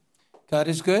God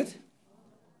is good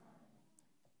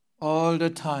all the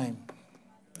time.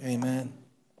 Amen.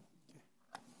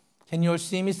 Can you all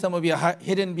see me? Some of you are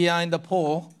hidden behind the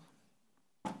pole.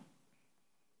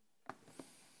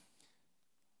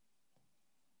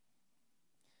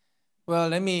 Well,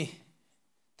 let me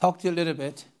talk to you a little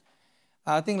bit.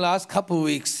 I think last couple of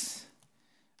weeks,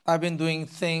 I've been doing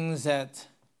things that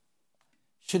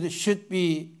should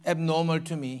be abnormal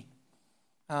to me.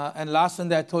 And last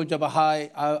Sunday, I told you about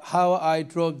how I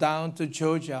drove down to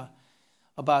Georgia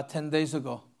about 10 days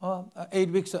ago,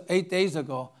 8 days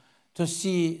ago, to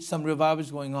see some revivals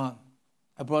going on.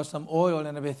 I brought some oil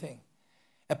and everything.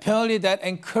 Apparently, that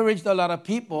encouraged a lot of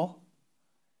people.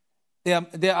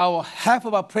 Half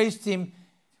of our praise team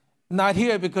not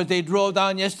here because they drove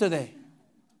down yesterday.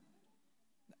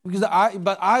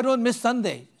 But I don't miss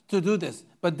Sunday to do this.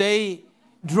 But they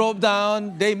drove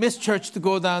down. They missed church to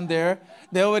go down there.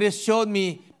 They already showed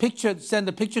me sent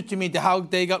a picture to me how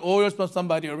they got oils from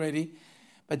somebody already.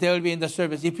 But they will be in the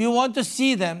service. If you want to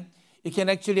see them, you can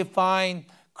actually find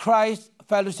Christ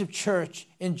Fellowship Church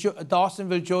in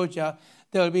Dawsonville, Georgia.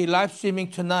 They will be live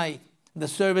streaming tonight. The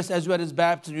service as well as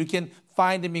baptism. You can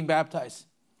find them being baptized.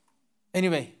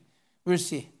 Anyway, we'll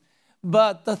see.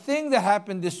 But the thing that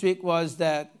happened this week was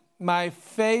that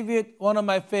one of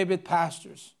my favorite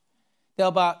pastors, there are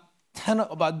about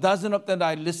a dozen of them that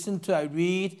I listen to, I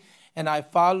read, and I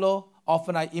follow.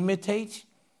 Often I imitate.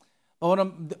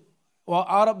 But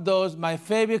out of those, my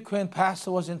favorite Korean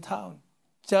pastor was in town,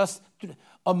 just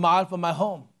a mile from my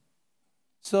home.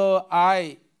 So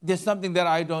I did something that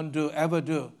I don't ever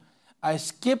do. I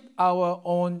skipped our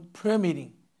own prayer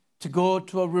meeting to go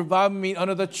to a revival meeting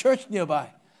under the church nearby.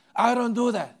 I don't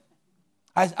do that.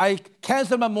 I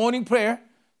canceled my morning prayer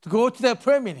to go to that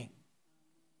prayer meeting,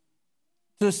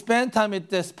 to spend time with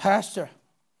this pastor.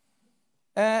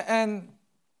 And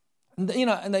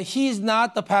he's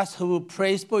not the pastor who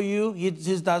prays for you. He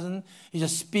doesn't. He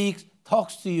just speaks,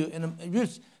 talks to you.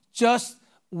 Just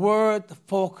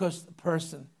word-focused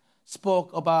person.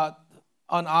 Spoke about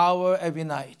an hour every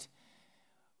night.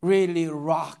 Really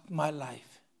rocked my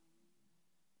life.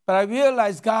 But I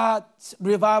realized God's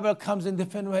revival comes in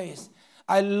different ways.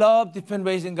 I love different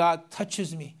ways and God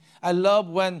touches me. I love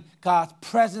when God's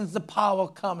presence, the power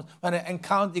comes, when I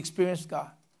experience God.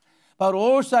 But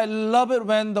also I love it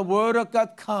when the Word of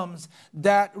God comes,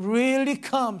 that really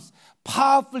comes,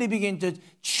 powerfully begin to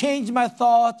change my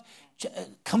thoughts,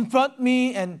 confront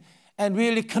me, and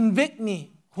really convict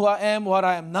me who I am, what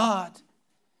I am not,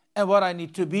 and what I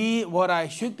need to be, what I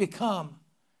should become.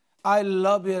 I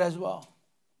love it as well.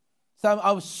 So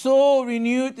I was so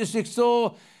renewed this week,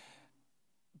 so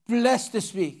blessed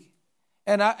this week.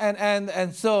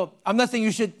 And so I'm not saying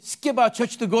you should skip our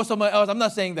church to go somewhere else. I'm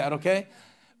not saying that, okay?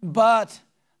 But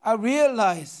I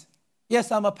realize, yes,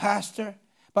 I'm a pastor,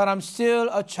 but I'm still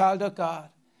a child of God.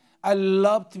 I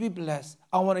love to be blessed.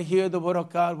 I want to hear the word of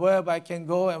God. Wherever I can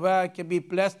go and where I can be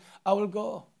blessed, I will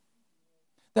go.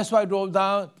 That's why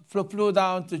I flew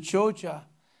down to Georgia.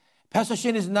 Pastor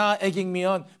Shane is now egging me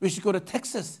on. We should go to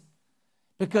Texas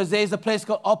because there's a place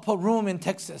called Upper Room in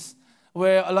Texas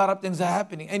where a lot of things are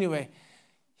happening. Anyway,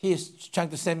 he is trying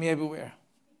to send me everywhere.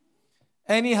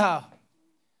 Anyhow,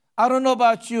 I don't know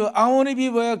about you. I want to be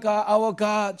where our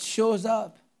God shows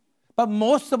up. But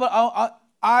most of all,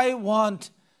 I want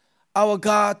our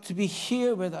God to be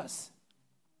here with us.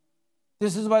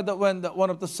 This is why one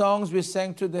of the songs we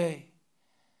sang today,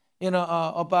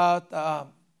 about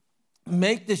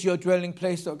make this your dwelling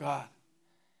place, oh God.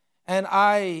 And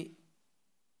I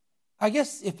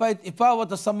guess if I were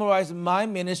to summarize my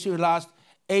ministry last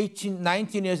 18,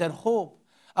 19 years at Hope,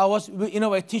 I was,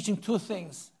 teaching two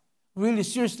things, really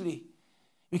seriously.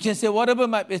 You can say whatever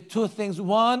might be two things.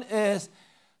 One is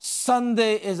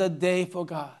Sunday is a day for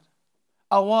God.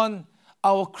 I want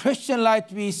our Christian life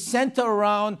to be centered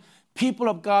around people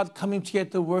of God coming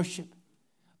together to worship.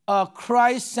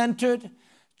 Christ-centered,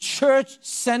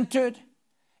 church-centered,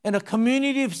 and a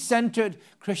community-centered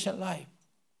Christian life.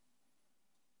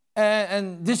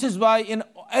 And this is why in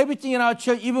everything in our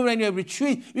church, even when we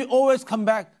retreat, we always come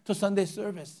back to Sunday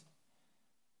service.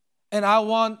 And I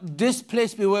want this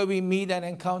place to be where we meet and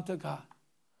encounter God.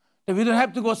 That we don't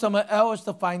have to go somewhere else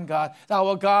to find God. That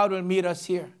our God will meet us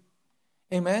here.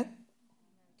 Amen?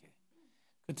 Okay.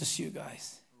 Good to see you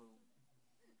guys.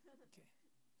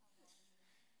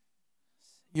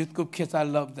 Youth group kids, I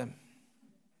love them.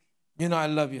 I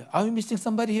love you. Are we missing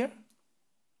somebody here?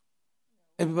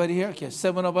 Everybody here? Okay,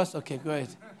 7 of us? Okay, great.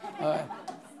 All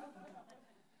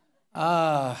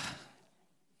right.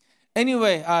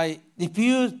 Anyway, if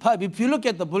you look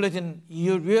at the bulletin,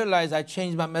 you realize I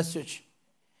changed my message.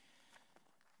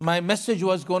 My message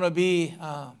was going to be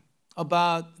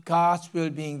about God's will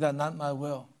being done, not my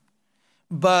will.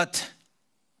 But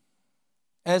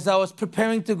as I was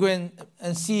preparing to go in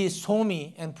and see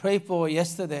Somi and pray for her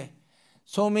yesterday,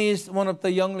 Somi is one of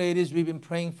the young ladies we've been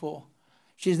praying for.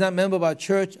 She's not a member of our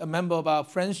church, a member of our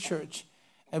friend's church.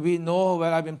 And we know her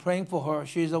well. I've been praying for her.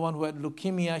 She's the one who had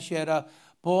leukemia. She had a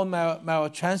bone marrow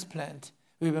transplant.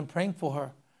 We've been praying for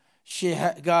her. She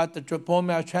got the bone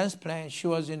marrow transplant. She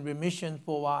was in remission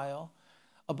for a while.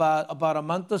 About a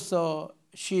month or so,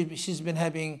 she's been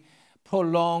having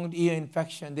prolonged ear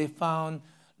infection. They found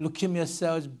leukemia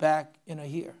cells back in her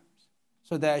ear.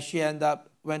 So that she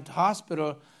went to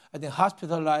hospital, I think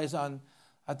hospitalized on,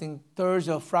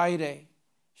 Thursday or Friday.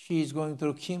 She's going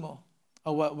through chemo.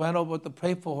 I went over to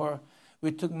pray for her.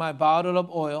 We took my bottle of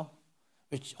oil,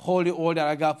 which holy oil that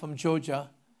I got from Georgia,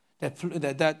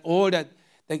 that oil that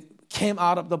came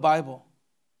out of the Bible.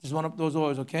 This is one of those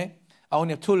oils, okay? I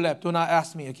only have 2 left. Do not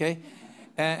ask me, okay?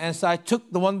 And so I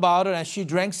took the one bottle and she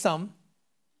drank some.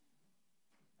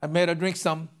 I made her drink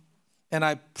some, and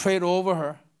I prayed over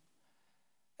her.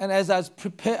 And as I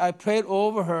prayed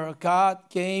over her, God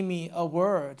gave me a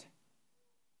word.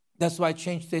 That's why I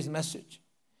changed today's message.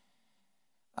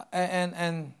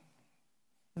 And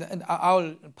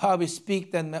I'll probably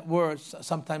speak that word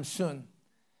sometime soon.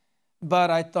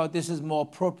 But I thought this is more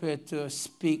appropriate to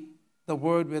speak the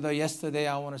word with her yesterday.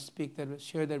 I want to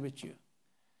share that with you.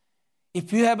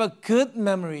 If you have a good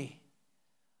memory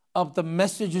of the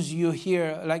messages you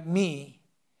hear, like me,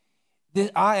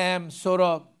 I am sort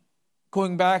of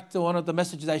going back to one of the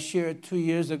messages I shared 2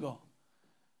 years ago.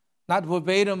 Not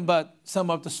verbatim, but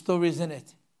some of the stories in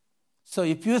it. So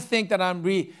if you think that I'm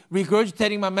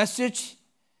regurgitating my message,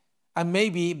 I may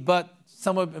be, but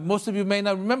most of you may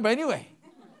not remember anyway.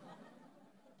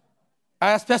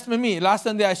 I asked Pastor Mimi, last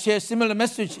Sunday I shared a similar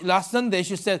message. Last Sunday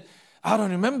she said, I don't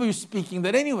remember you speaking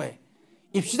that anyway.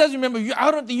 If she doesn't remember you,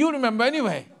 I don't think you remember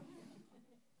anyway.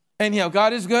 Anyhow,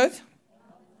 God is good.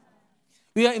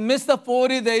 We are in the midst of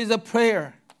 40 days of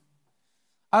prayer.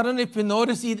 I don't know if you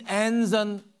notice it ends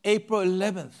on April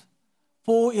 11th,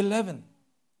 4/11.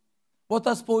 What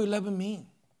does 4/11 mean?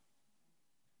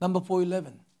 Number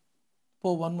 4/11,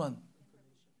 4/11,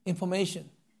 information.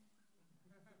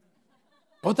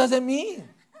 What does it mean?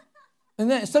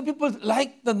 And then some people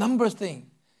like the numbers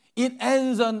thing. It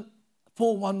ends on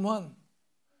 4/11.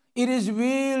 It is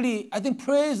really, I think,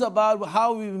 prayer is about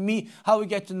how we meet, how we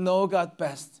get to know God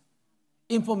best.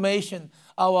 Information,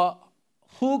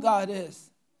 who God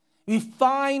is. We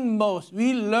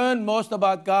learn most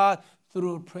about God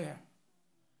through prayer.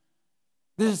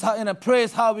 This is how, prayer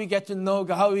is how we get to know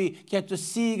God, how we get to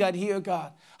see God, hear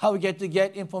God, how we get to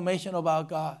get information about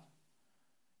God.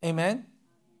 Amen?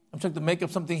 I'm trying to make up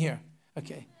something here.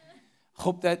 Okay.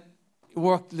 Hope that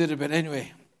worked a little bit.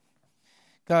 Anyway,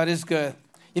 God is good.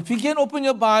 If you can open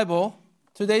your Bible,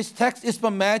 today's text is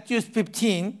from Matthew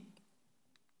 15.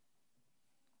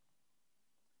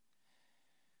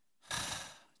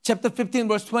 Chapter 15,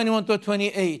 verse 21 to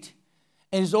 28.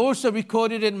 And it's also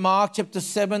recorded in Mark chapter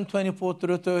 7, 24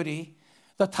 through 30.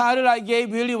 The title I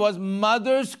gave really was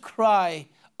Mother's Cry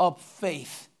of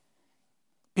Faith.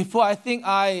 Before,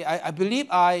 I believe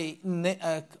I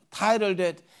titled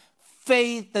it,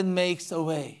 Faith That Makes a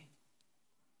Way.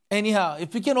 Anyhow,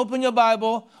 if you can open your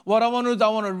Bible, what I want to do, I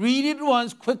want to read it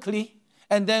once quickly,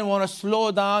 and then want to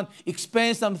slow down,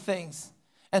 explain some things,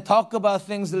 and talk about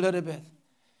things a little bit.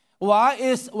 Why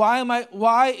is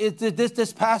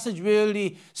this passage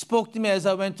really spoke to me as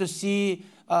I went to see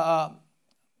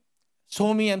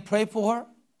Somi and pray for her?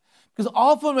 Because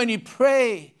often when you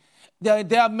pray,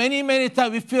 there are many, many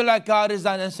times we feel like God is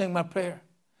not answering my prayer.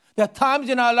 There are times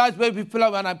in our lives where we feel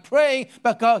like when I'm praying,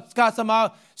 but God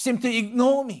somehow seems to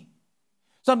ignore me.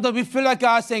 Sometimes we feel like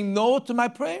God is saying no to my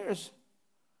prayers.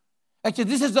 Actually,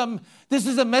 this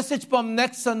is a message from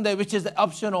next Sunday, which is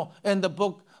optional in the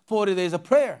book 40 Days of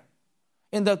Prayer.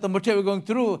 In the material we're going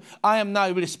through, I am now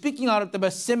really speaking out of the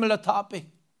similar topic.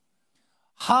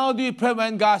 How do you pray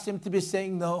when God seems to be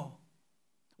saying no?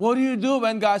 What do you do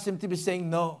when God seems to be saying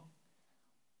no?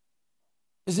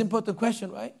 It's an important question,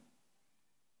 right?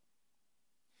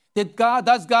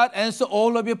 Does God answer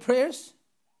all of your prayers?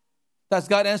 Does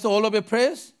God answer all of your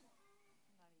prayers?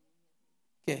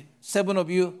 Okay, 7 of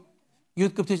you,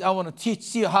 youth group teachers, I want to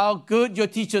see how good your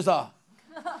teachers are.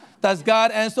 Does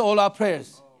God answer all our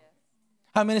prayers?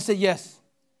 How many say yes?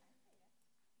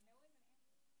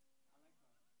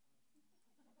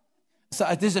 So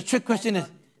this is a trick question.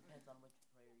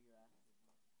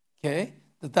 Okay,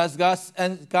 does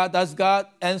God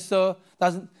answer?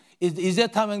 Is there a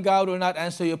time when God will not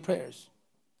answer your prayers?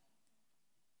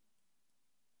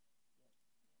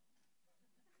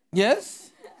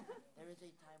 Yes? There is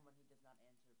a time when he does not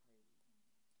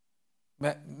answer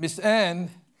prayer. Miss Ann.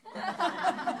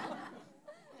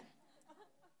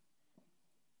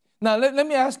 Now, let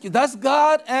me ask you, does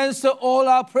God answer all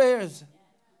our prayers?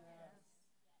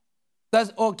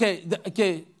 That's okay.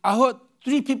 Okay, I heard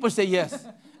 3 people say yes.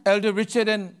 Elder Richard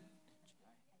and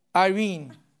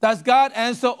Irene. Does God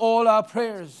answer all our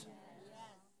prayers?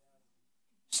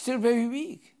 Still very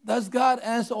weak. Does God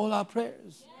answer all our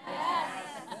prayers?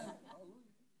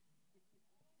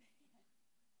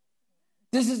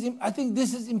 I think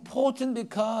this is important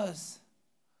because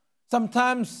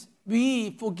sometimes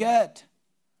we forget.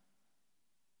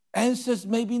 Answers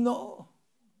may be no.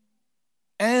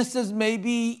 Answers may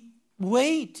be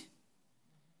wait.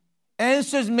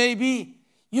 Answers may be,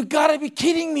 you gotta be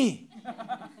kidding me.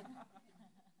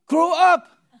 Grow up.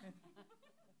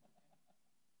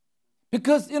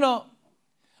 Because,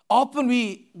 often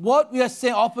we are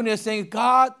saying,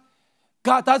 God,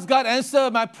 does God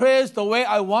answer my prayers the way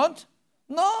I want?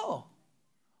 No.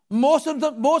 Most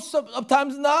of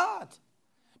times not.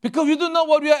 Because you don't know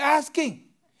what we are asking.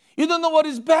 You don't know what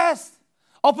is best.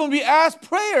 Often we ask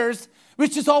prayers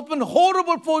which is often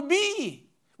horrible for me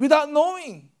without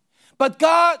knowing. But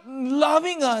God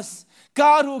loving us,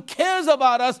 God who cares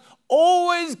about us,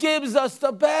 always gives us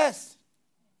the best.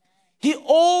 He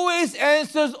always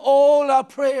answers all our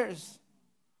prayers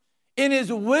in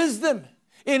His wisdom,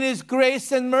 in His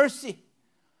grace and mercy.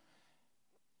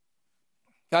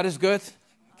 God is good?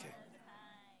 Okay.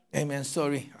 Amen.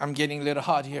 Sorry, I'm getting a little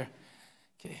hot here.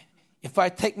 Okay. If I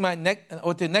take my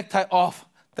the necktie off,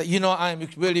 that I'm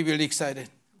really, really excited.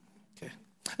 Okay.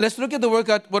 Let's look at the word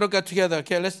of God together.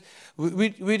 Okay, let's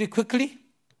read it quickly.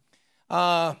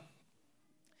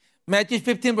 Matthew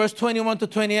 15, verse 21 to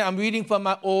 28. I'm reading from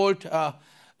my old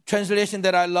translation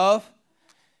that I love.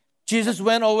 Jesus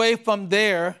went away from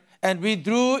there and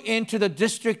withdrew into the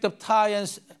district of Tyre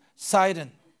and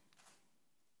Sidon.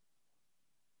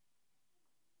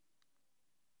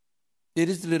 It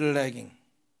is a little lagging.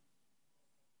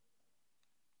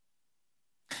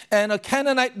 And a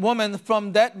Canaanite woman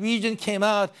from that region came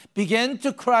out, began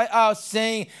to cry out,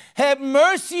 saying, "Have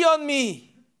mercy on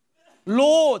me,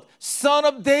 Lord, Son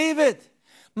of David.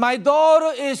 My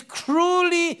daughter is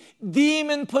cruelly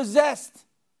demon-possessed."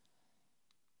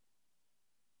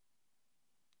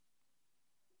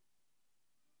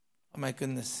 Oh my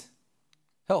goodness.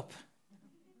 Help.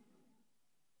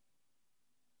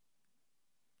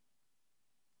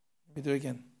 Let me do it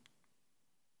again.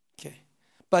 Okay.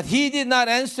 But he did not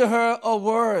answer her a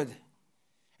word.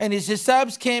 And his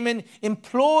disciples came and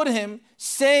implored him,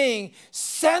 saying,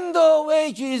 "Send her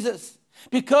away, Jesus,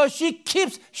 because she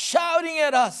keeps shouting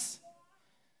at us."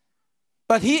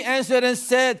 But he answered and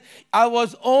said, I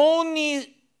was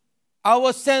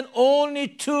sent only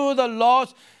to the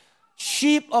lost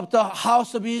sheep of the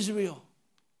house of Israel.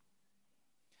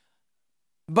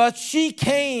 But she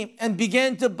came and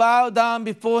began to bow down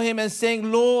before him and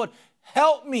saying, "Lord,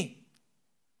 help me."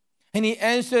 And he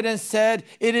answered and said,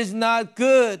 "It is not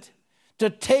good to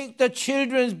take the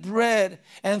children's bread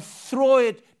and throw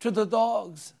it to the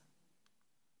dogs."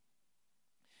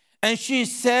 And she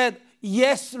said,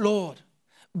 "Yes, Lord,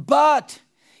 but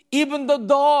even the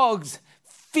dogs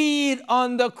feed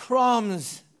on the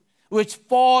crumbs which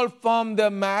fall from their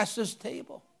master's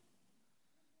table."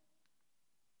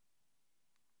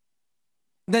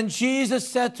 Then Jesus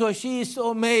said to her, she is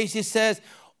so amazed, he says,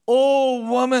 "O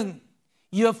woman,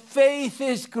 your faith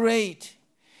is great.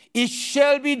 It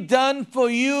shall be done for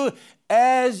you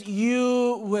as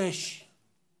you wish."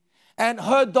 And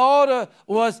her daughter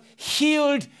was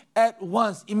healed at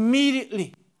once,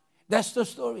 immediately. That's the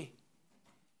story.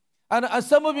 And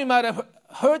some of you might have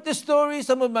heard this story.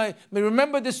 Some of you may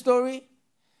remember this story.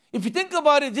 If you think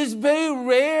about it, this very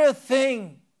rare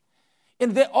thing.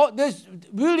 And this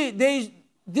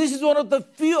is one of the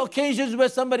few occasions where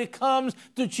somebody comes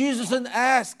to Jesus and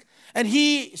asks, and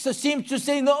he seems to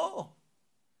say no.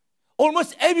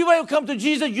 Almost everywhere you come to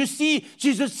Jesus, you see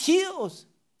Jesus heals.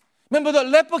 Remember, the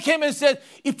leper came and said,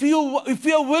 if you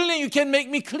are willing, you can make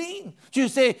me clean.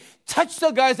 Jesus say, touch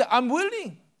the guy, say, "I'm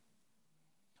willing."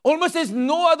 Almost there's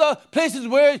no other places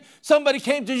where somebody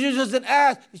came to Jesus and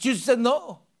asked. Jesus said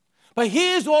no. But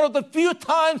here's one of the few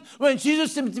times when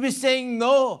Jesus seems to be saying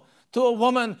no to a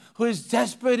woman who is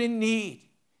desperate in need.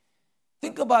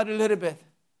 Think about it a little bit.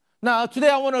 Now, today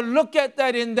I want to look at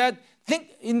that in that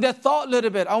thought a little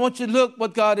bit. I want you to look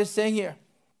what God is saying here.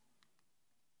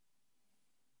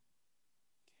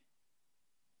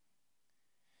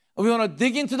 We want to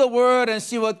dig into the Word and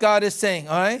see what God is saying,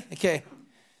 all right? Okay.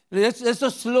 Let's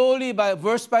just slowly, by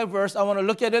verse, I want to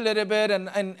look at it a little bit,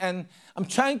 and I'm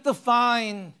trying to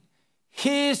find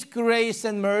His grace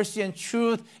and mercy and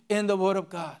truth in the Word of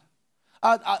God.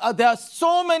 There are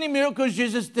so many miracles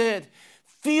Jesus did.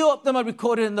 Few of them are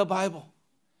recorded in the Bible.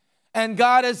 And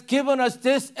God has given us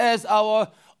this as our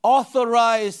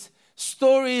authorized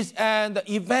stories and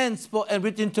events and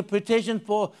with interpretation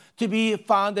to be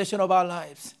foundation of our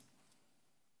lives.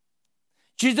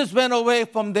 Jesus went away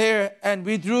from there and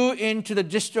withdrew into the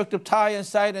district of Tyre and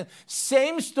Sidon.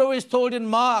 Same story is told in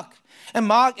Mark. And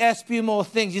Mark adds a few more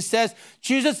things. He says,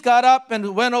 Jesus got up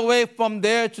and went away from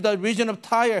there to the region of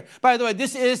Tyre. By the way,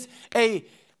 this is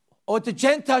the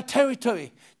Gentile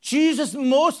territory. Jesus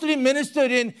mostly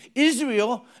ministered in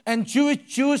Israel and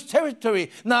Jewish territory.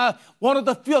 Now, one of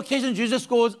the few occasions Jesus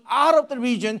goes out of the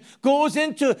region, goes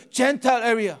into Gentile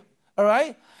area. All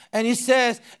right? And he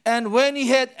says, and when he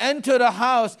had entered a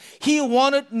house, he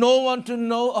wanted no one to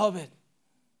know of it.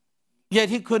 Yet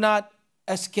he could not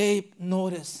escape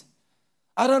notice.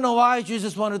 I don't know why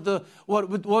Jesus didn't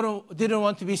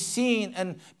want to be seen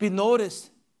and be noticed.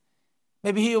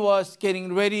 Maybe he was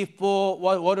getting ready for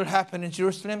what would happen in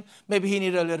Jerusalem. Maybe he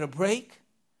needed a little break,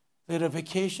 a little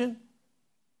vacation.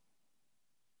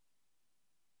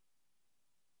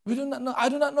 We do not know. I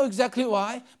do not know exactly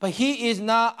why, but he is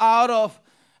now out of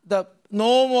the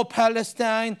normal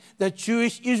Palestine, the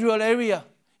Jewish Israel area.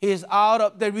 He is out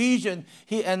of the region.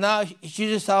 And now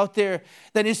Jesus is out there.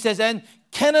 Then it says, and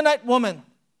Canaanite woman,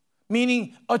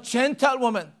 meaning a Gentile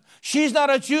woman. She's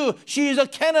not a Jew. She is a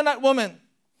Canaanite woman.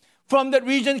 From that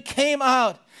region came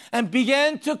out and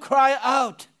began to cry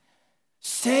out,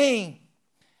 saying,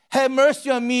 have mercy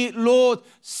on me, Lord,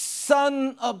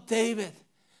 Son of David.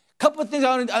 A couple of things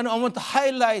I want to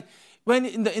highlight. When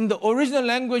in the original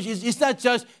language, it's not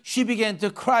just she began to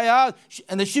cry out,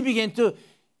 and then she began to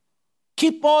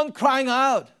keep on crying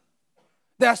out.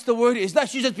 That's the word. It's not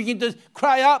she just began to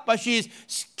cry out, but she's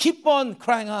keep on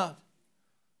crying out.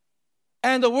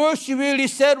 And the word she really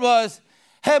said was,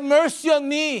 have mercy on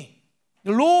me,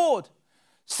 the Lord,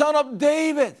 Son of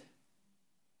David.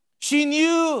 She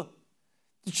knew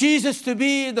Jesus to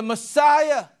be the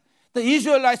Messiah the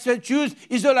Israelites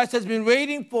has been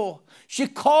waiting for. She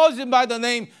calls him by the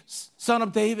name Son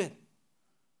of David.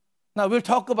 Now we'll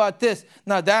talk about this.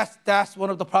 Now that's one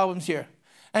of the problems here.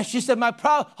 And she said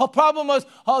her problem was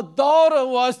her daughter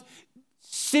was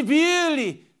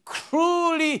severely,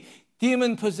 cruelly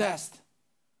demon-possessed.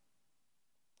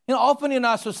 You know, often in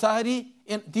our society,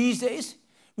 these days,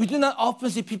 we do not often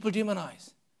see people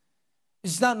demonized.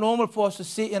 It's not normal for us to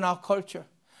see in our culture.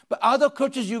 But other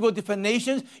cultures, you go different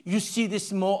nations, you see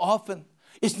this more often.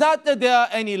 It's not that there are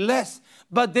any less,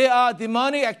 but there are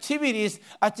demonic activities.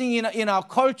 I think in our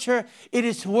culture,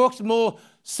 works more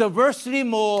subversively,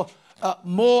 more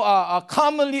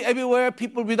commonly everywhere,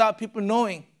 without people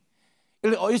knowing.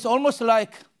 It's almost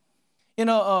like, when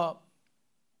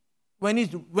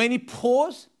it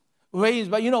pours, rains,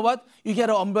 but you know what? You get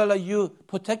an umbrella, you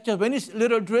protect yourself. When it's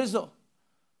little drizzle,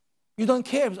 you don't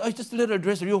care. It's just a little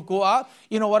drizzle. You go out,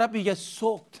 you know what happens? You get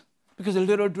soaked because of a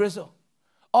little drizzle.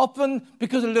 Often,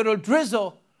 because of a little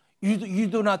drizzle, you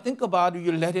do not think about it,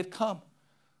 you let it come.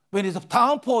 When it's a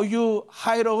downpour, you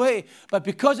hide away. But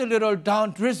because of a little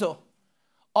down drizzle,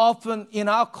 often in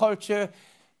our culture,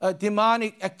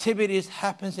 demonic activities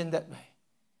happens in that way.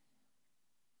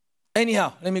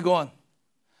 Anyhow, let me go on.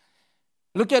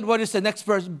 Look at what is the next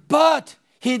verse. But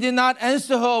he did not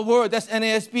answer her a word. That's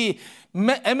NASB.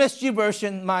 MSG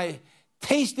version, my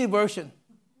tasty version.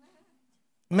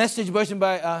 Message version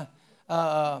by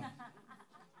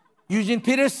Eugene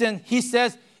Peterson. He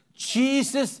says,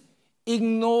 Jesus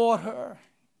ignored her.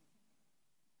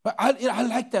 But I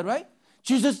like that, right?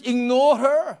 Jesus ignored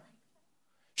her.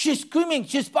 She's screaming.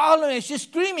 She's following. She's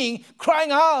screaming,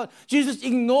 crying out. Jesus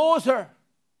ignores her.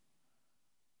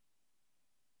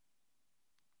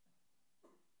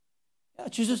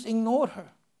 Jesus ignored her.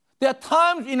 There are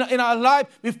times in our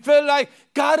life we feel like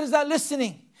God is not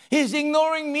listening. He's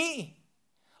ignoring me.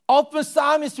 Often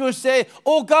psalmists will say,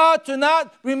 oh God, do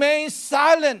not remain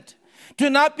silent. Do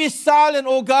not be silent,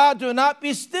 oh God, do not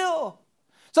be still.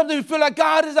 Sometimes we feel like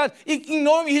God is not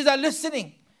ignoring me. He's not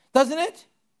listening. Doesn't it?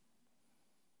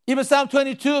 Even Psalm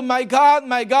 22, my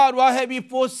God, why have you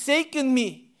forsaken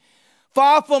me?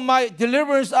 Far from my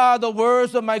deliverance are the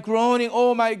words of my groaning.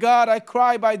 Oh my God, I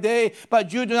cry by day,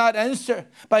 but you do not answer.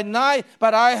 By night,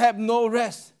 but I have no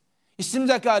rest. It seems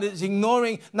like God is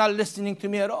ignoring, not listening to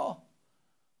me at all.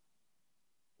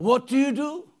 What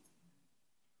do?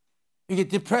 You get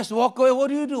depressed, walk away. What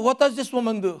do? What does this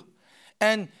woman do?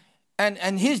 And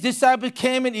his disciples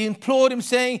came and implored him,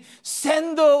 saying,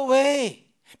 send her away,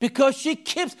 because she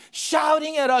keeps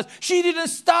shouting at us. She didn't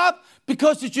stop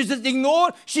because Jesus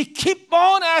ignored. She kept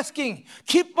on asking,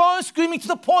 keep on screaming to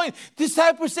the point.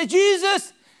 Disciples say,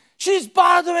 Jesus, she's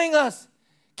bothering us.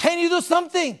 Can you do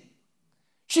something?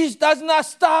 She does not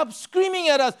stop screaming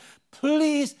at us.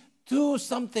 Please do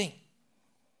something.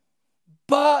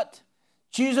 But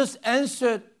Jesus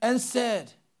answered and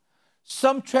said,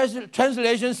 some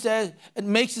translation says, it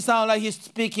makes it sound like he's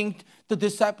speaking to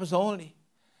disciples only.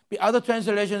 The other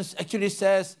translations actually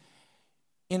says,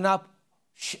 enough,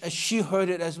 she heard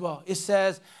it as well. It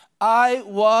says, I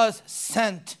was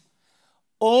sent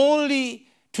only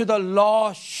to the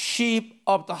lost sheep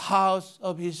of the house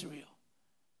of Israel.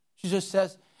 Jesus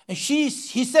says, and he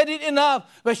said it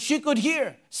enough, but she could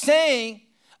hear, saying,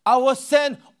 I was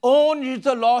sent only to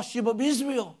the lost sheep of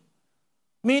Israel.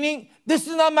 Meaning, this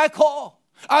is not my call.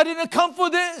 I didn't come for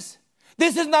this.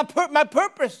 This is not my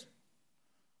purpose.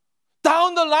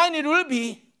 Down the line it will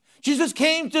be. Jesus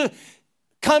came to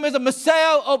come as a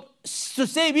Messiah to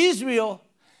save Israel.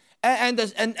 And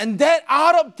that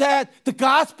out of that, the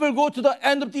gospel go to the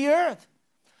end of the earth.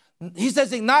 He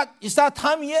says, it's not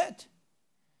time yet.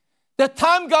 The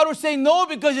time God will say no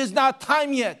because it's not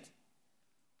time yet.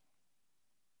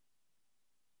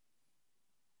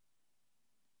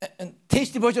 And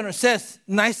Tasty Version says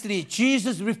nicely,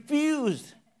 Jesus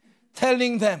refused,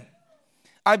 telling them,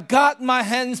 I've got my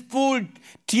hands full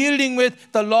dealing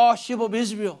with the lost sheep of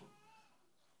Israel.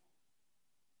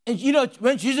 And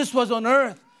when Jesus was on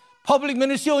earth, public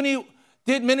ministry only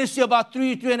did ministry about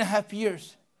 3.5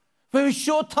 years. Very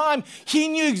short time, he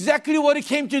knew exactly what he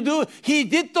came to do. He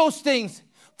did those things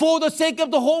for the sake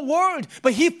of the whole world.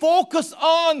 But he focused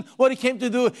on what he came to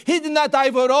do. He did not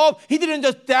divert off. He didn't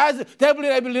just dabble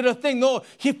in every little thing. No,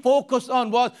 he focused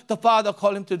on what the Father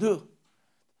called him to do,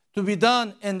 to be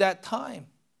done in that time.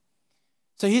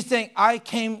 So he's saying, I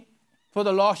came for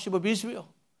the lost sheep of Israel.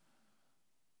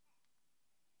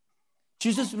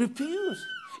 Jesus refused.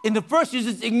 In the first,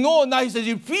 Jesus ignored. Now he says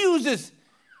he refuses.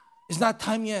 It's not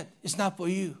time yet. It's not for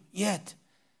you yet.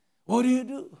 What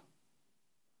do?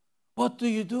 What do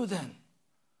you do then?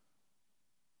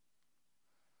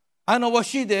 I know what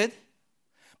she did.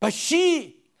 But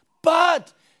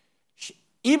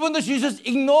even though Jesus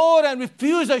ignored and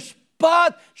refused her,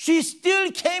 but she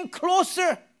still came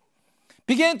closer,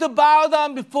 began to bow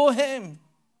down before him,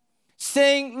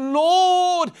 saying,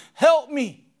 Lord, help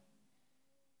me.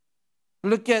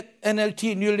 Look at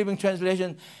NLT, New Living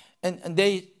Translation, and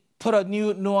they put a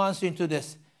new nuance into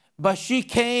this. But she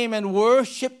came and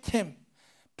worshipped him,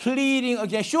 pleading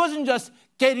again. She wasn't just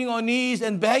getting on knees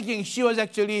and begging. She was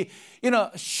actually,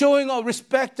 showing our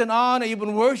respect and honor,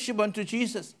 even worship unto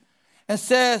Jesus. And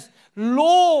says,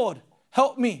 Lord,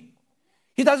 help me.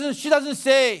 She doesn't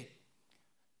say,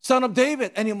 Son of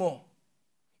David anymore.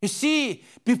 You see,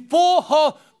 before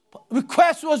her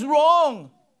request was wrong,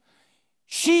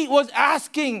 she was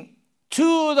asking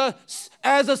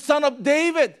as a son of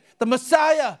David, the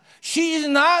Messiah. She is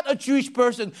not a Jewish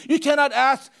person. You cannot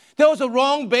ask. There was a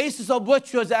wrong basis of what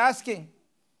she was asking.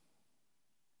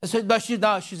 But she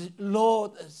said,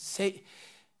 Lord,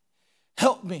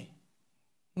 help me.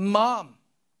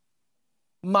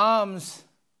 Moms,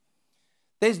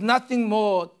 there's nothing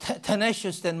more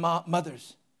tenacious than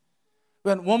mothers.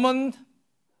 When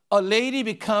a lady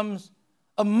becomes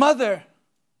a mother,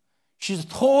 she's a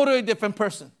totally different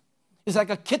person. It's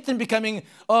like a kitten becoming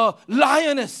a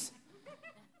lioness.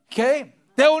 Okay?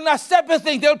 They will not step a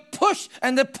thing. They'll push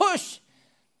and they push.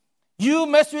 You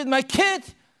mess with my kid,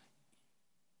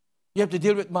 you have to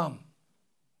deal with mom.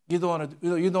 You don't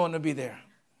want to be there.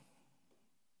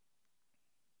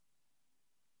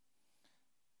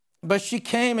 But she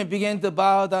came and began to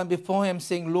bow down before him,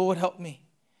 saying, Lord, help me.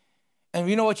 And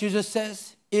you know what Jesus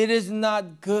says? It is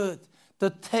not good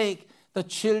to take the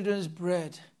children's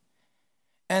bread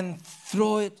and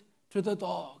throw it to the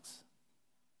dogs.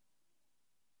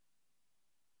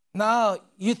 Now,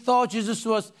 you thought Jesus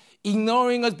was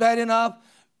ignoring us bad enough,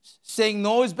 saying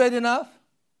no is bad enough?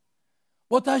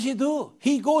 What does he do?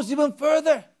 He goes even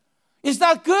further. It's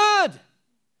not good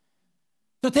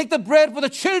to take the bread for the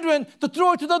children to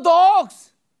throw it to the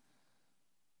dogs.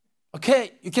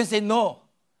 Okay, you can say no.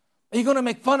 Are you going to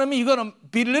make fun of me? You're going to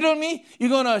belittle me? You're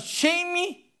going to shame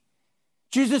me?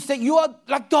 Jesus said, you are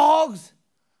like dogs.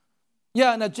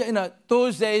 Yeah, in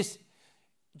those days,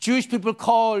 Jewish people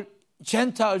called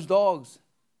Gentiles dogs,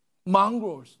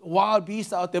 mongrels, wild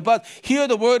beasts out there. But here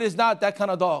the word is not that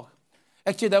kind of dog.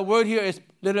 Actually, that word here is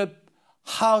little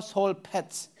household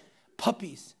pets,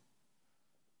 puppies.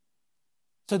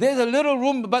 So there's a little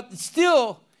room, but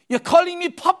still, you're calling me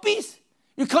puppies?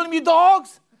 You're calling me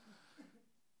dogs?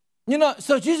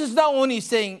 So Jesus is not only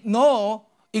saying no,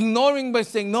 ignoring by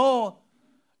saying no,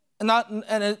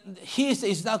 and he says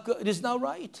it's not good, it is not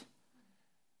right.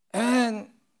 And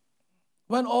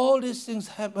when all these things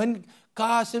happen, when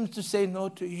God seems to say no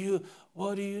to you,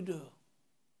 what do?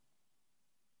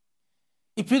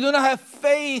 If you do not have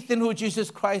faith in who Jesus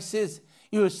Christ is,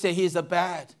 you will say he's a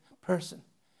bad person.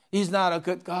 He's not a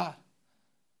good God.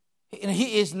 And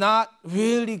he is not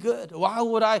really good. Why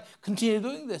would I continue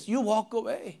doing this? You walk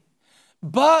away.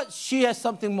 But she has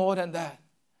something more than that.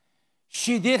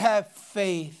 She did have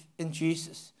faith in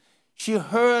Jesus. She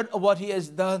heard of what he has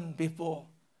done before.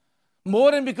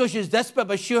 More than because she's desperate,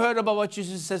 but she heard about what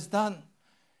Jesus has done.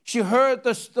 She heard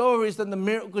the stories and the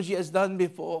miracles he has done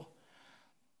before.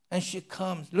 And she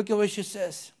comes. Look at what she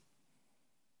says.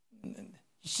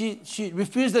 She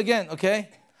refused again, okay?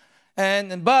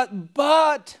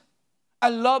 But I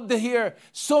love to hear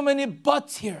so many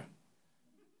buts here.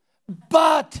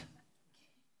 But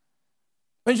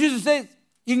when Jesus says,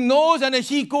 ignores, and then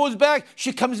she goes back,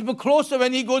 she comes even closer.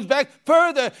 When he goes back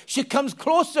further, she comes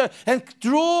closer and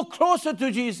drew closer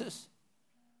to Jesus.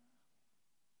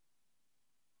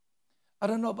 I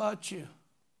don't know about you.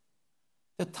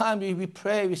 The time we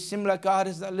pray, we seem like God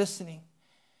is not listening.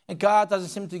 And God doesn't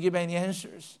seem to give any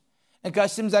answers. And God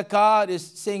seems like God is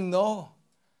saying no.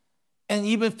 And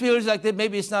even feels like that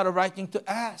maybe it's not a right thing to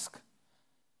ask.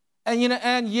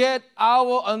 And yet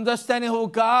our understanding of who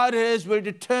God is will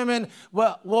determine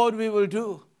what we will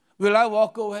do. Will I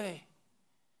walk away?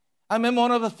 I remember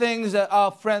one of the things that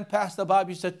our friend Pastor Bob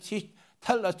used to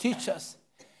teach us.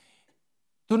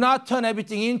 Do not turn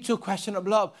everything into a question of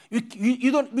love.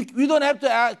 You don't have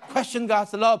to question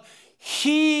God's love.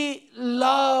 He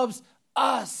loves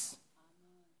us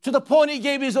to the point he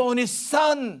gave his only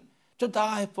son to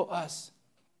die for us.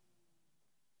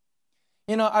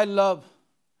 I love.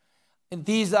 And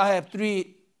I have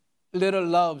 3 little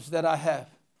loves that I have.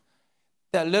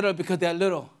 They're little because they're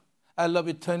little. I love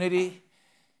eternity.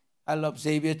 I love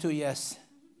Xavier too, yes.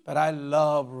 But I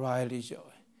love Riley Joy.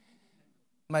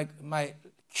 My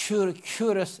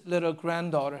cutest little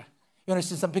granddaughter. You want to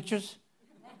see some pictures?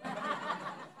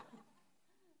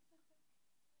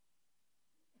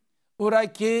 I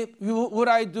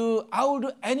will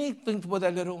do anything for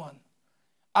that little one.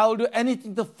 I will do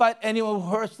anything to fight anyone who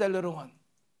hurts that little one.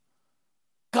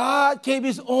 God gave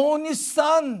his only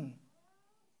son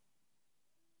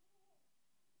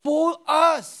for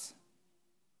us.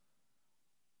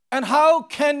 And how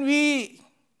can we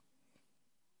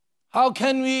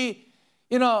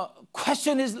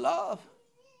question his love?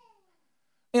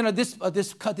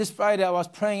 This Friday I was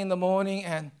praying in the morning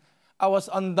and I was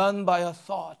undone by a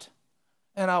thought.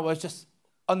 And I was just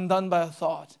undone by a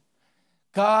thought.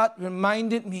 God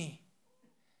reminded me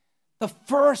the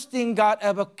first thing God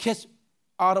ever kissed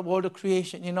out of all the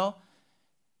creation,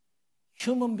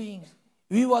 human beings.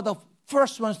 We were the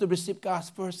first ones to receive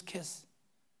God's first kiss.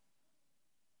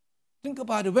 Think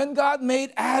about it. When God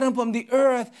made Adam from the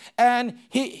earth and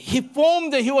he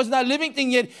formed it, he was not a living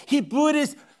thing yet. He blew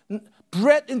his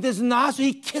breath into his nostril.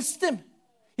 He kissed him.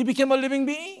 He became a living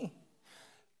being.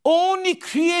 Only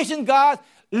creation God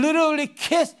literally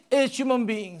kissed is human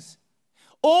beings.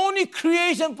 Only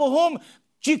creation for whom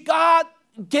God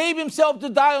gave himself to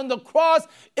die on the cross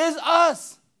is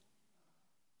us.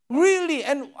 Really,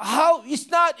 and how it's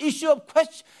not issue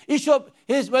of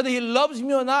whether he loves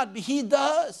me or not, but he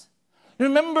does.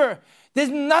 Remember, there's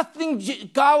nothing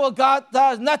God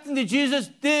does, nothing that Jesus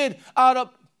did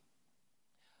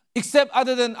except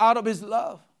other than out of his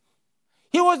love.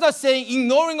 He was not saying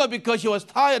ignoring her because she was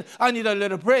tired, I need a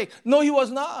little break. No, he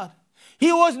was not.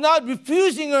 He was not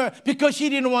refusing her because she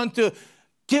didn't want to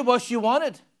give what she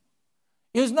wanted.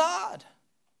 He was not.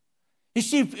 You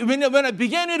see, when I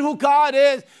began with who God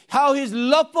is, how his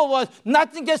love for us,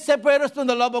 nothing can separate us from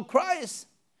the love of Christ.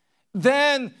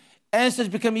 Then answers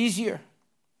become easier.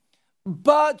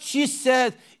 But she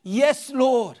said, yes,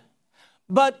 Lord.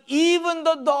 But even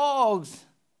the dogs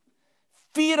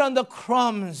feed on the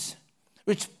crumbs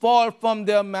which fall from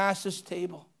their master's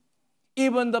table.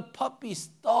 Even the puppies,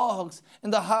 dogs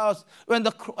in the house, when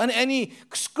any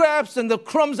scraps and the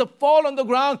crumbs that fall on the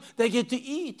ground, they get to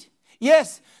eat.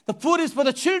 Yes, the food is for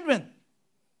the children.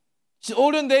 In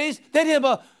olden days, they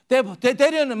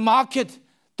didn't market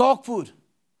dog food.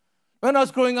 When I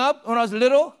was growing up, when I was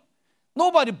little,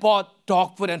 nobody bought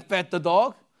dog food and fed the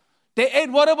dog. They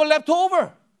ate whatever left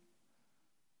over.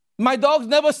 My dogs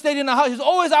never stayed in the house. He's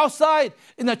always outside,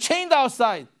 chained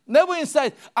outside, never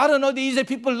inside. I don't know, these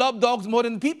people love dogs more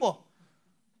than people.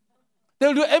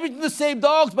 They'll do everything to save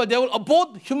dogs, but they will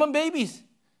abort human babies.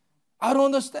 I don't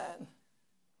understand.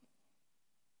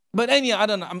 But anyhow, I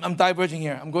don't know. I'm diverging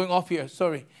here. I'm going off here.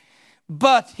 Sorry.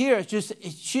 But here,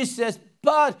 she says,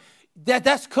 but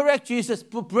that's correct, Jesus.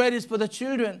 Bread is for the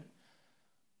children.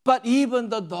 But even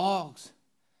the dogs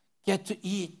get to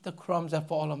eat the crumbs that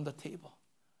fall on the table.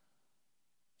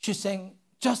 She's saying,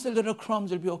 just a little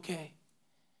crumbs will be okay.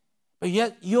 But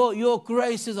yet your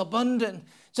grace is abundant.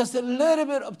 Just a little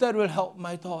bit of that will help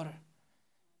my daughter.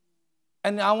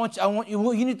 And I want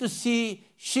you need to see,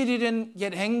 she didn't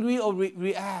get angry or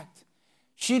react.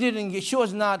 She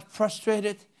was not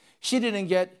frustrated. She didn't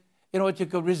get,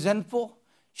 resentful.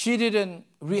 She didn't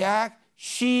react.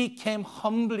 She came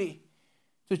humbly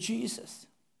to Jesus.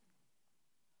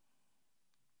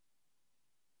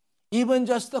 Even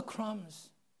just the crumbs,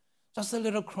 just a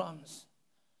little crumbs.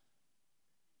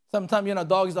 Sometimes,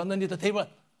 dogs underneath the table,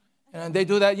 and they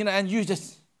do that, and you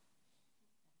just,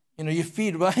 you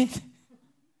feed, right?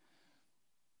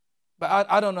 But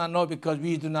I don't know because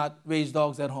we do not raise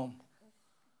dogs at home.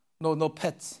 No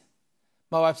pets.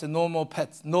 My wife said, no more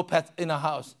pets. No pets in our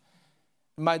house.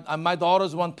 My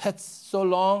daughters want pets so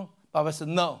long. My wife said,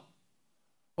 no.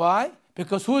 Why?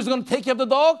 Because who is going to take care of the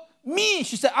dog? Me.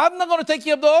 She said, I'm not going to take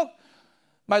care of the dog.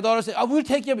 My daughter said, I will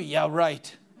take care of it. Yeah,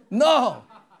 right. No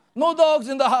dogs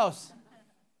in the house.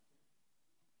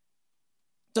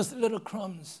 Just little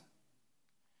crumbs.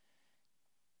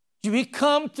 We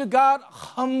come to God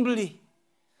humbly.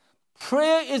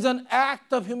 Prayer is an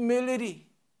act of humility.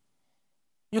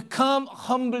 You come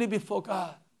humbly before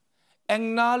God.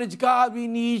 Acknowledge, God, we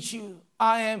need you.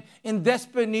 I am in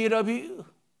desperate need of you.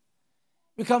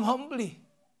 We come humbly.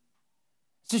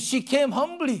 So she came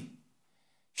humbly.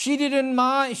 She didn't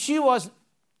mind. She wasn't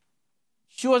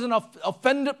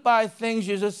offended by things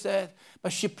Jesus said,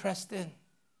 but she pressed in.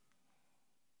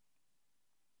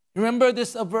 Remember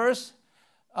this verse?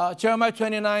 Jeremiah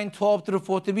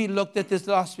 29:12-14. We looked at this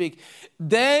last week.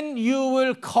 Then you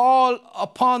will call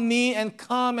upon me and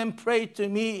come and pray to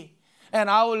me, and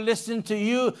I will listen to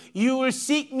you. You will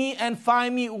seek me and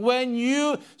find me when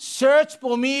you search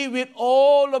for me with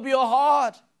all of your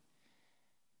heart.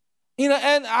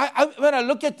 And when I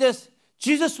look at this,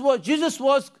 Jesus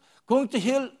was going to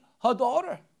heal her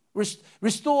daughter,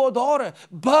 restore her daughter.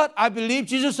 But I believe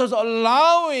Jesus was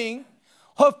allowing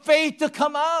her faith to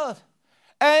come out.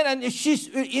 And she's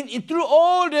through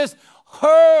all this,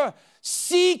 her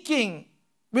seeking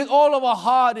with all of her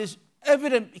heart is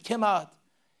evident. It came out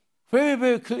very,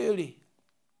 very clearly.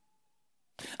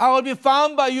 I will be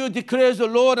found by you, declares the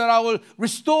Lord, and I will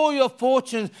restore your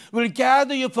fortunes, will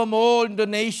gather you from all the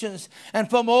nations and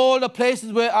from all the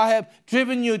places where I have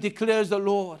driven you, declares the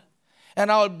Lord.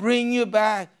 And I will bring you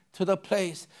back to the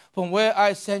place from where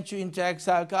I sent you into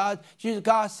exile. God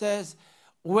says,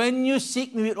 when you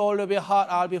seek me with all of your heart,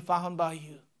 I'll be found by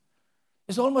you.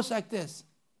 It's almost like this.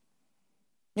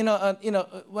 When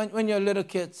you're little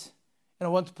kids,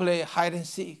 want to play hide and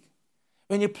seek.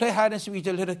 When you play hide and seek with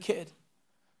your little kid,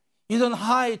 you don't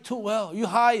hide too well. You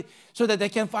hide so that they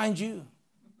can find you.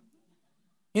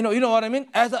 You know what I mean?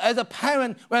 As a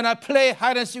parent, when I play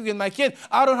hide and seek with my kid,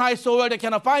 I don't hide so well they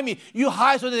cannot find me. You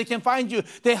hide so that they can find you.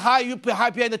 They hide, you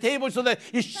hide behind the table so that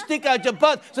you stick out your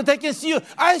butt so they can see you.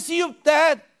 I see you,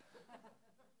 Dad.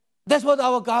 That's what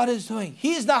our God is doing.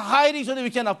 He is not hiding so that we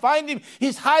cannot find him.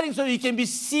 He's hiding so that he can be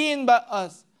seen by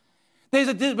us.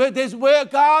 There's where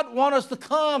God wants us to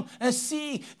come and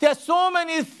see. There are so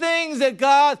many things that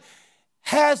God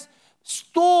has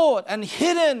stored and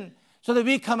hidden so that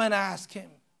we come and ask him.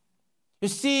 You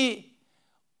see,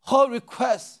 her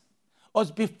request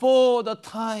was before the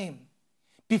time,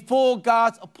 before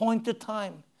God's appointed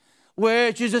time,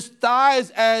 where Jesus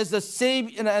dies as the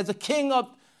Savior, as the King of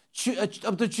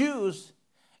the Jews.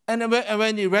 And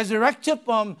when he resurrected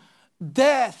from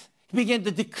death, he began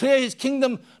to declare his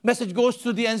kingdom message goes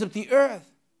to the ends of the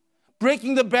earth,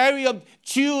 breaking the barrier of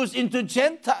Jews into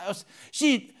Gentiles.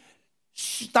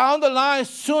 Down the line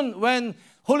soon, when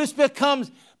Holy Spirit comes,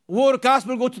 word of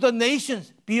gospel go to the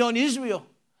nations beyond Israel.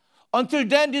 Until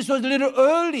then, this was a little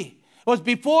early. It was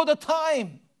before the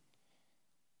time.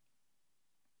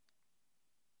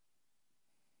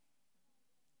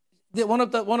 One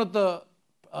of the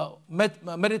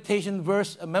meditation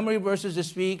memory verses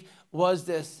this week was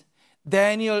this.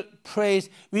 Daniel prays,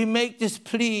 we make this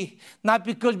plea not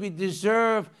because we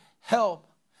deserve help,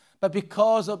 but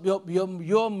because of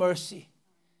your mercy.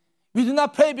 We do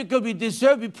not pray because we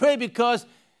deserve. We pray because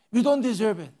we don't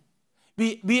deserve it.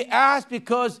 We ask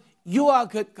because you are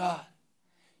good, God.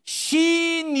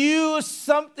 She knew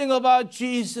something about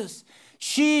Jesus.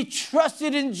 She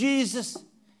trusted in Jesus.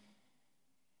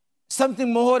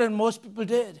 Something more than most people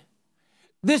did.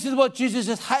 This is what Jesus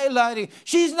is highlighting.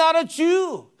 She's not a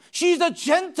Jew. She's a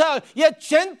Gentile, yet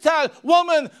Gentile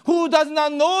woman who does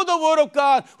not know the word of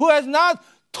God, who has not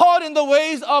taught in the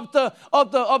ways of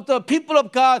the people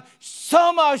of God.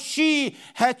 Somehow she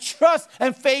had trust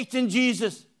and faith in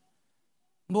Jesus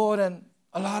more than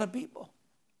a lot of people.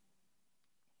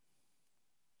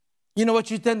 You know what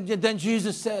then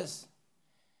Jesus says?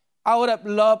 I would have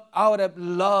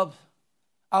loved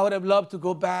to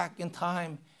go back in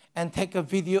time and take a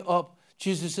video of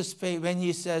Jesus' face when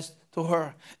he says to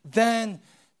her. Then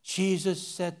Jesus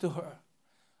said to her,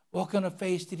 what kind of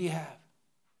face did he have?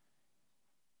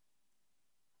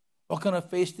 What kind of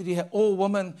face did he have? Oh,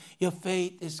 woman, your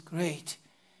faith is great.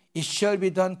 It shall be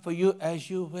done for you as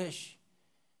you wish.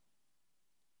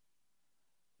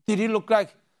 Did he look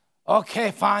like,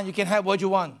 okay, fine, you can have what you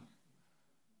want?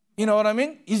 You know what I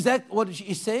mean? Is that what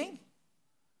he's saying?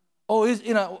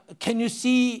 Oh, can you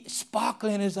see sparkle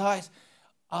in his eyes?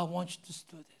 I want you to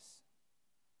do this.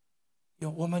 Your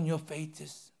woman, your faith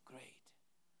is great.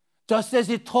 Just as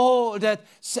he told that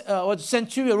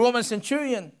Roman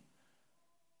centurion,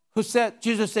 who said,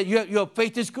 Jesus said, your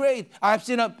faith is great. I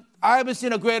haven't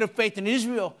seen a greater faith in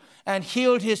Israel, and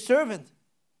healed his servant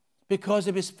because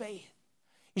of his faith.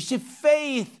 You see,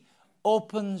 faith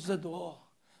opens the door.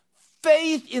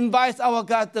 Faith invites our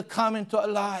God to come into our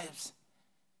lives.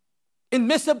 In the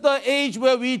midst of the age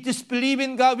where we disbelieve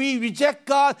in God, we reject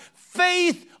God,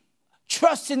 faith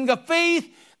trusts in God. Faith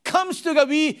comes to God.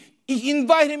 We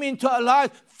invite him into our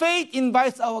lives. Faith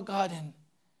invites our God in.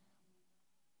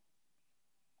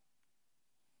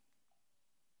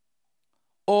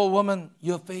 Oh, woman,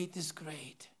 your faith is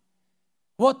great.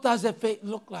 What does a faith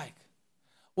look like?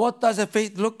 What does a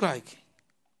faith look like?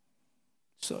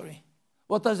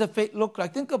 What does a faith look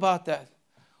like? Think about that.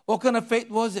 What kind of faith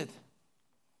was it?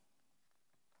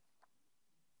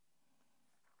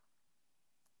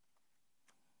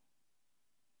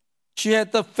 She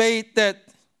had the faith that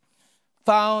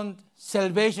found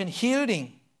salvation,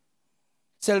 healing,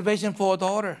 salvation for her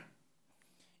daughter.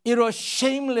 It was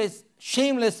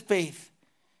shameless faith.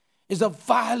 It's a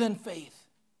violent faith.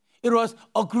 It was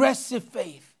aggressive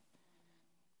faith.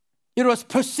 It was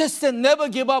persistent, never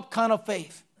give up kind of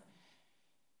faith.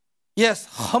 Yes,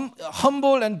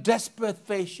 humble and desperate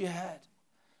faith she had.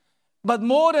 But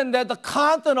more than that, the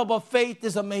content of her faith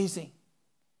is amazing.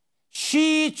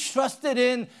 She trusted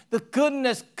in the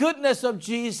goodness of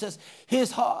Jesus,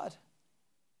 his heart.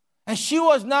 And she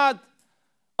was not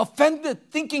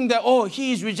offended, thinking that, oh,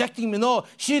 he is rejecting me. No,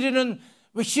 she didn't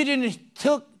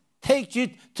took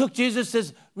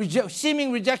Jesus'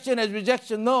 seeming rejection as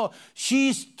rejection. No,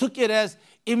 she took it as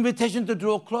invitation to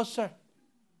draw closer.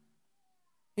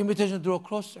 Invitation to draw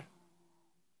closer.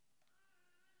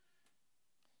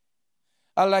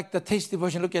 I like the Tasty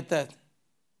version. Look at that.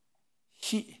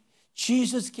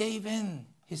 Jesus gave in,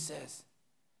 he says.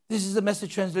 This is the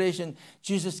Message translation.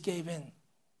 Jesus gave in.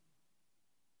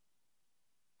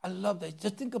 I love that.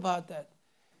 Just think about that.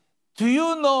 Do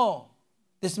you know,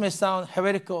 this may sound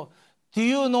heretical, do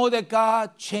you know that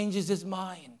God changes his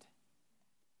mind?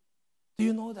 Do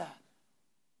you know that?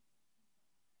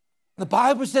 The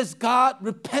Bible says God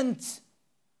repents.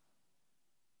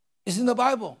 It's in the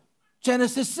Bible.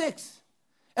 Genesis 6.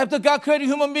 After God created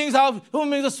human beings, how human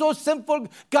beings are so sinful,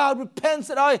 God repents.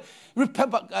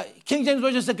 King James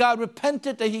Version said God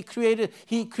repented that he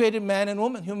created man and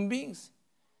woman, human beings.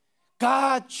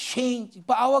 God changed,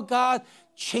 but our God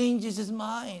changes his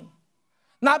mind.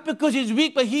 Not because he's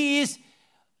weak, but he is,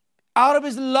 out of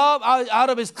his love, out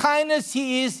of his kindness,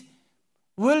 he is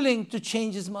willing to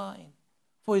change his mind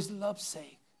for his love's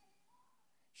sake.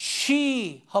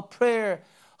 Her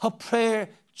prayer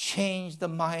changed the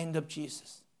mind of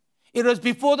Jesus. It was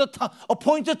before the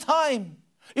appointed time.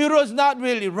 It was not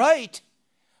really right,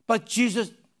 but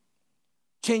Jesus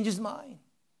changed his mind,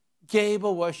 gave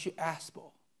her what she asked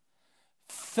for.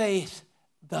 Faith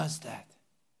does that.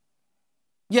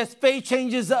 Yes, faith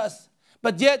changes us,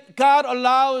 but yet God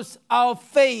allows our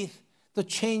faith to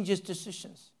change his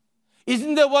decisions.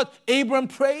 Isn't that what Abraham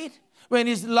prayed when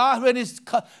his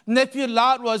nephew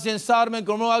Lot was in Sodom and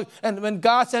Gomorrah, and when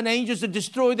God sent angels to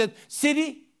destroy that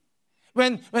city?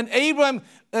 When Abraham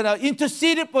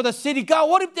interceded for the city, God,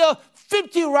 what if there are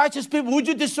 50 righteous people? Would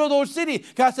you destroy the whole city?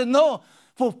 God said, no.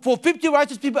 For 50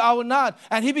 righteous people, I will not.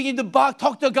 And he began to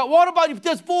talk to God. What about if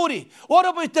there's 40? What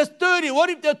about if there's 30? What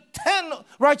if there are 10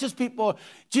 righteous people?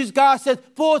 God said,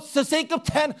 for the sake of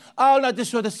 10, I will not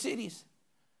destroy the cities.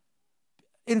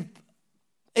 In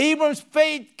Abraham's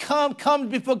faith comes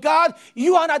before God.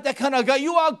 You are not that kind of God.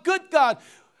 You are a good God.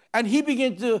 And he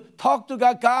began to talk to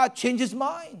God. God changed his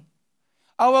mind.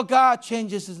 Our God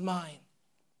changes his mind.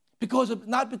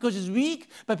 Not because he's weak,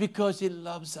 but because he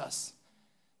loves us.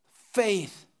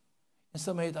 faith in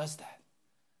somebody who does that.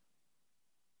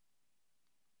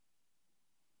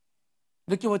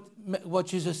 Look at what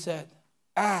Jesus said.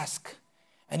 Ask,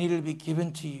 and it will be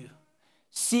given to you.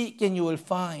 Seek, and you will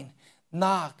find.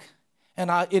 Knock, and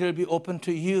it will be open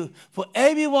to you. For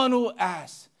everyone who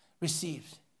asks,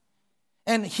 receives.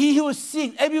 And he who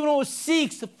seeks, everyone who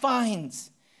seeks,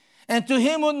 finds. And to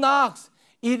him who knocks,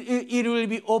 it will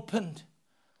be opened.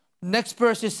 Next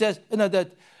verse it says,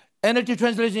 that NLT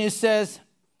translation, it says,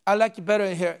 I like it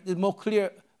better here. It's more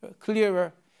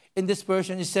clearer in this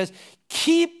version. It says,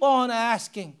 keep on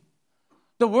asking.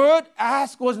 The word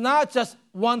ask was not just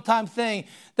one-time thing.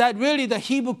 That really the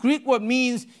Hebrew Greek word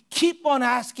means keep on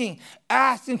asking.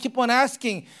 Ask and keep on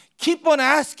asking. Keep on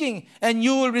asking and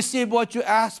you will receive what you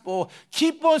ask for.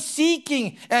 Keep on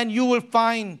seeking and you will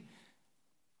find.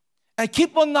 And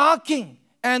keep on knocking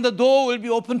and the door will be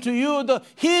open to you.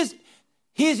 His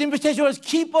invitation was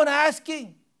keep on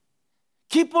asking.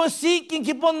 Keep on seeking.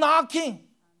 Keep on knocking.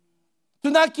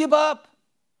 Do not give up.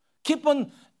 Keep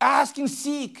on asking,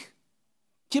 seek.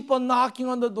 Keep on knocking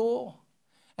on the door.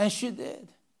 And she did.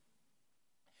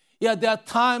 Yeah, there are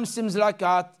times seems like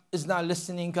God is not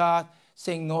listening. God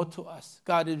saying no to us.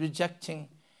 God is rejecting.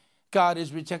 God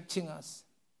is rejecting us.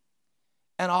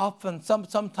 And often,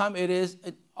 sometimes it is,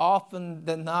 often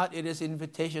than not, it is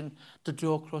invitation to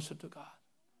draw closer to God.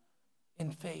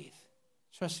 In faith.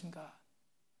 Trust in God.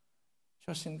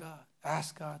 Trust in God.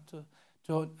 Ask God to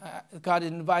God is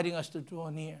inviting us to draw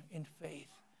near in faith.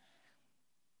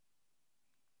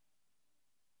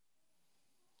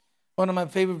 One of my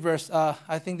favorite verses,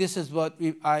 I think this is what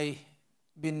I've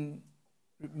been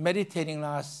meditating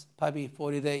last probably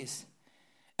 40 days.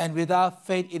 And without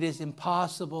faith, it is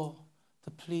impossible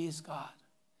to please God.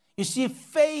 You see,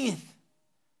 faith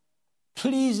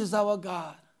pleases our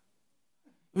God.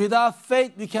 Without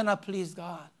faith, we cannot please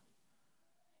God.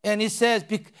 And it says,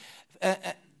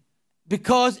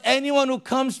 because anyone who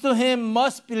comes to him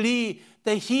must believe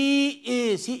that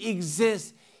he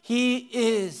exists, he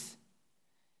is.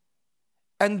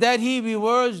 And that he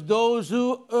rewards those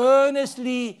who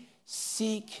earnestly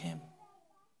seek him.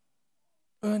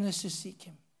 Earnestly seek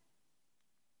him.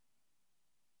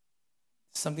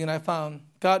 Something I found.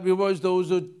 God rewards those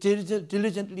who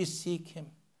diligently seek him.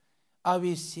 Are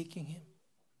we seeking him?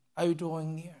 Are we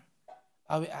drawing near?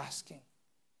 Are we asking?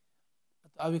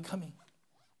 Are we coming?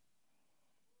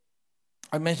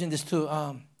 I mentioned this too.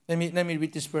 Let me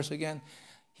read this verse again.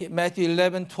 Matthew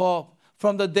 11:12.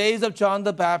 From the days of John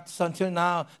the Baptist until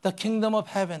now, the kingdom of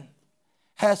heaven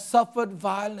has suffered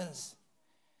violence.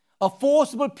 A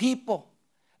forcible people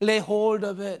lay hold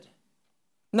of it.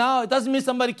 Now, it doesn't mean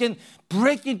somebody can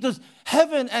break into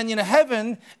heaven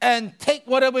and take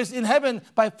whatever is in heaven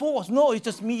by force. No,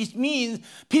 it means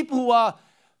people who are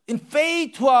in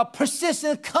faith, who are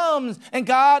persistent, comes and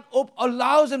God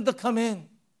allows them to come in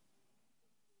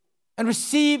and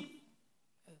receive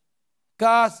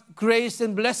God's grace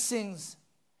and blessings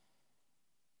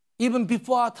even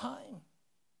before our time.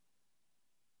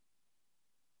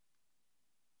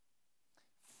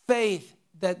 Faith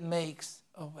that makes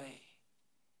a way.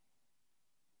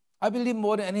 I believe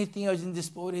more than anything else in these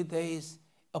 40 days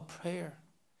of prayer,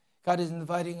 God is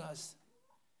inviting us.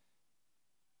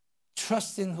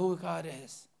 Trust in who God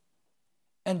is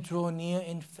and draw near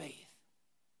in faith.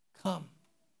 Come.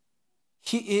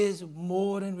 He is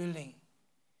more than willing.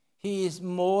 He is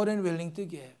more than willing to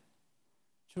give.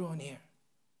 Draw near.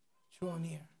 Draw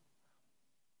near.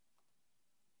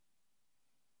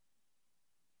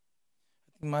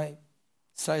 My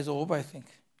slides are over, I think.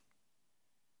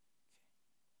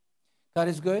 God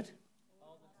is good?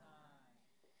 All the time.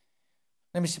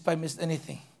 Let me see if I missed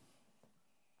anything.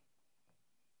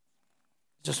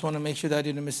 Just want to make sure that I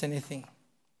didn't miss anything.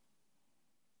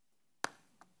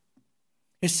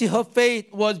 You see, her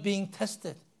faith was being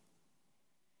tested.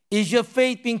 Is your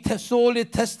faith being sorely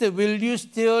tested? Will you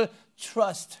still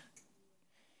trust?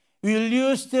 Will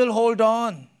you still hold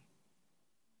on?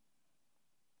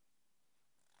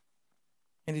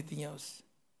 Anything else?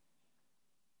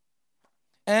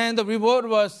 And the reward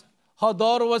was her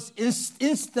daughter was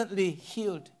instantly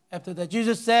healed after that.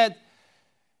 Jesus said,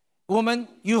 woman,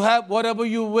 you have whatever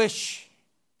you wish.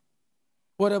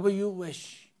 Whatever you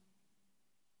wish.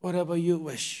 Whatever you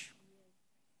wish.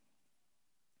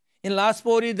 In the last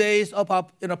 40 days of our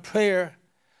prayer,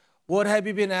 what have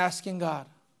you been asking God?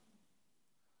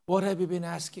 What have you been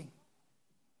asking?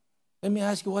 Let me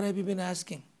ask you, what have you been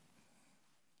asking?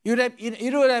 It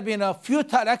would have been a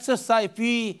futile exercise if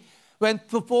we went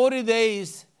for 40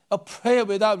 days of prayer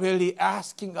without really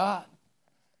asking God.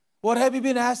 What have you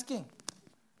been asking?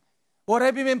 What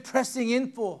have you been pressing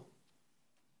in for?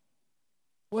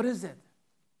 What is it?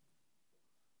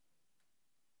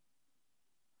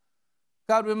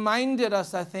 God reminded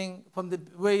us, I think, from the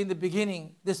way in the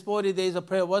beginning, this 40 days of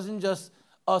prayer wasn't just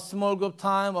a small group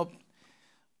time or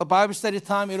a Bible study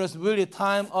time. It was really a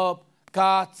time of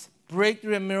God's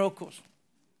breakthrough and miracles.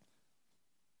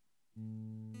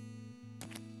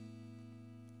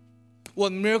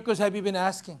 What miracles have you been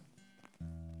asking?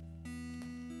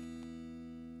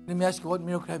 Let me ask you, what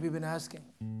miracle have you been asking?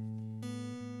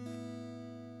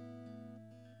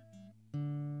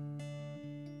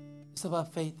 It's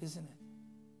about faith, isn't it?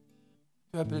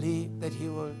 Do I believe that He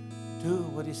will do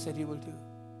what He said He will do?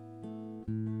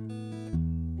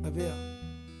 I will.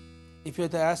 If you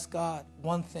had to ask God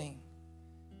one thing,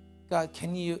 God,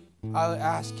 I'll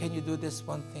ask, can you do this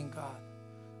one thing, God?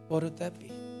 What would that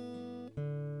be?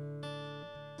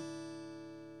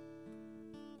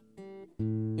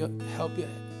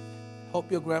 Help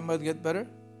your grandmother get better?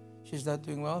 She's not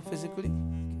doing well physically?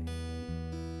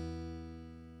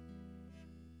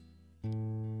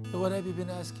 Okay. So what have you been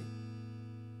asking?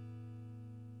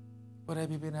 What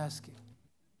have you been asking?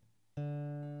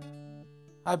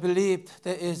 I believe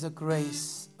there is a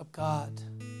grace of God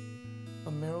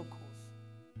for miracles.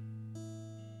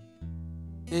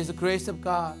 There is a grace of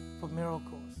God for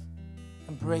miracles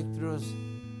and breakthroughs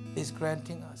He's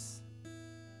granting us.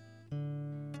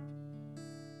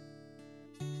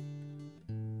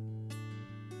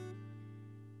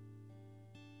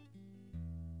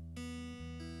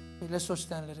 Let's all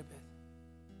stand a little bit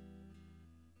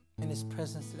in His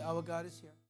presence. Our God is here.